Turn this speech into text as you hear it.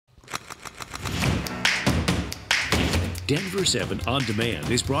Denver 7 On Demand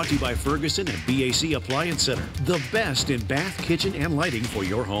is brought to you by Ferguson and BAC Appliance Center, the best in bath, kitchen, and lighting for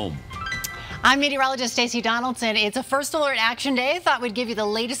your home. I'm meteorologist Stacey Donaldson. It's a First Alert Action Day. Thought we'd give you the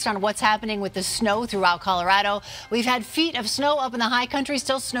latest on what's happening with the snow throughout Colorado. We've had feet of snow up in the high country,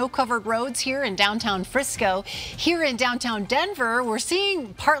 still snow-covered roads here in downtown Frisco. Here in downtown Denver, we're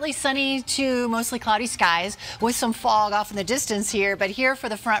seeing partly sunny to mostly cloudy skies with some fog off in the distance here. But here for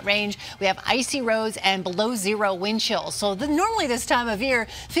the Front Range, we have icy roads and below zero wind chills. So normally this time of year,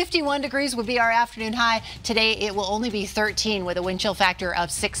 51 degrees would be our afternoon high. Today it will only be 13 with a wind chill factor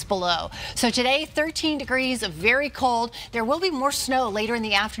of 6 below. So today, 13 degrees, very cold. There will be more snow later in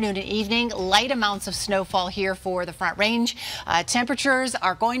the afternoon and evening. Light amounts of snowfall here for the Front Range. Temperatures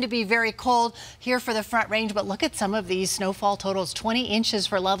are going to be very cold here for the Front Range, but look at some of these snowfall totals. 20 inches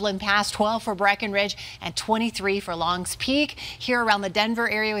for Loveland Pass, 12 for Breckenridge, and 23 for Longs Peak. Here around the Denver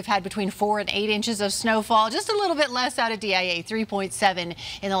area, we've had between 4 and 8 inches of snowfall. Just a little bit less out of DIA, 3.7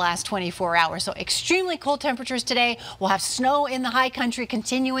 in the last 24 hours. So extremely cold temperatures today. We'll have snow in the high country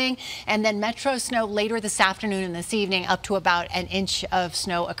continuing, and then metro snow later this afternoon and this evening, up to about an inch of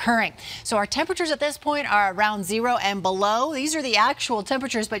snow occurring. So our temperatures at this point are around 0 and below. These are the actual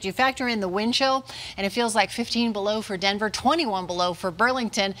temperatures, but you factor in the wind chill and it feels like 15 below for Denver, 21 below for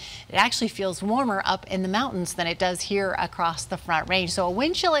Burlington. It actually feels warmer up in the mountains than it does here across the Front Range. So a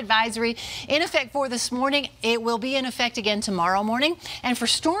wind chill advisory in effect for this morning. It will be in effect again tomorrow morning. And for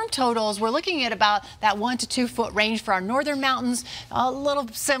storm totals, we're looking at about that 1 to 2 foot range for our northern mountains, a little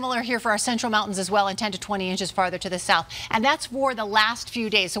similar here for our central mountains as well, and 10 to 20 inches farther to the south. And that's for the last few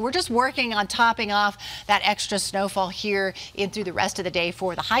days. So we're just working on topping off that extra snowfall here in through the rest of the day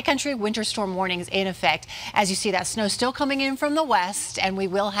for the high country. Winter storm warnings in effect. As you see, that snow still coming in from the west, and we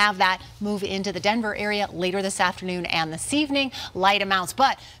will have that move into the Denver area later this afternoon and this evening. Light amounts,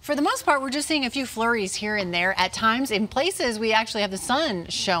 but for the most part, we're just seeing a few flurries here and there. At times, in places, we actually have the sun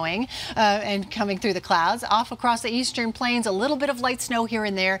showing and coming through the clouds. Off across the eastern plains, a little bit of light snow here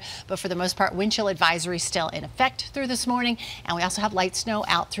and there, but for the most part, wind chill advisory still in effect through this morning, and we also have light snow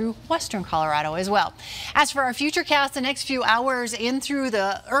out through western Colorado as well. As for our future cast, the next few hours in through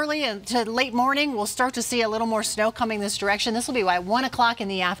the early and to late morning, we'll start to see a little more snow coming this direction. This will be by 1 o'clock in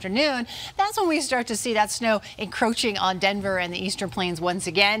the afternoon. That's when we start to see that snow encroaching on Denver and the eastern plains once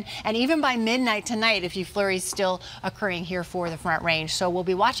again, and even by midnight tonight, a few flurries still occurring here for the Front Range. So we'll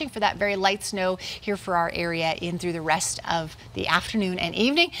be watching for that very light snow here for our area in through the rest of the afternoon and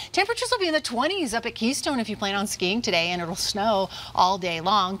evening. Temperatures will be in the 20s up at Keystone if you plan on skiing today, and it'll snow all day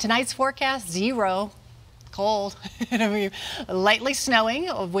long. Tonight's forecast, 0. Cold. It'll be lightly snowing.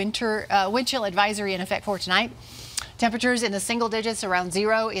 A wind chill advisory in effect for tonight. Temperatures in the single digits around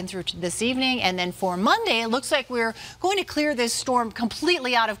 0 in through this evening. And then for Monday, it looks like we're going to clear this storm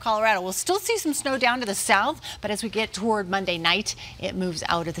completely out of Colorado. We'll still see some snow down to the south, but as we get toward Monday night, it moves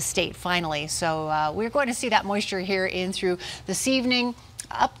out of the state finally. So we're going to see that moisture here in through this evening,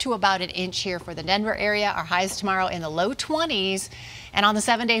 up to about an inch here for the Denver area. Our highs tomorrow in the low 20s. And on the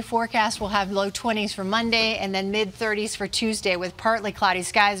 7-day forecast, we'll have low 20s for Monday and then mid 30s for Tuesday with partly cloudy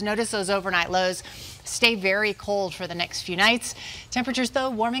skies. Notice those overnight lows stay very cold for the next few nights. Temperatures, though,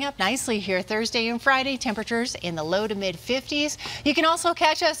 warming up nicely here Thursday and Friday. Temperatures in the low to mid 50s. You can also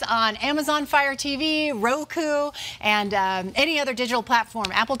catch us on Amazon Fire TV, Roku, and any other digital platform.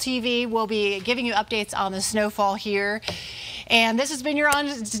 Apple TV will be giving you updates on the snowfall here. And this has been your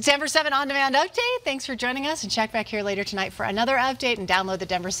Denver 7 On Demand update. Thanks for joining us, and check back here later tonight for another update, and download the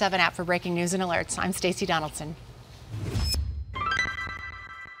Denver 7 app for breaking news and alerts. I'm Stacey Donaldson.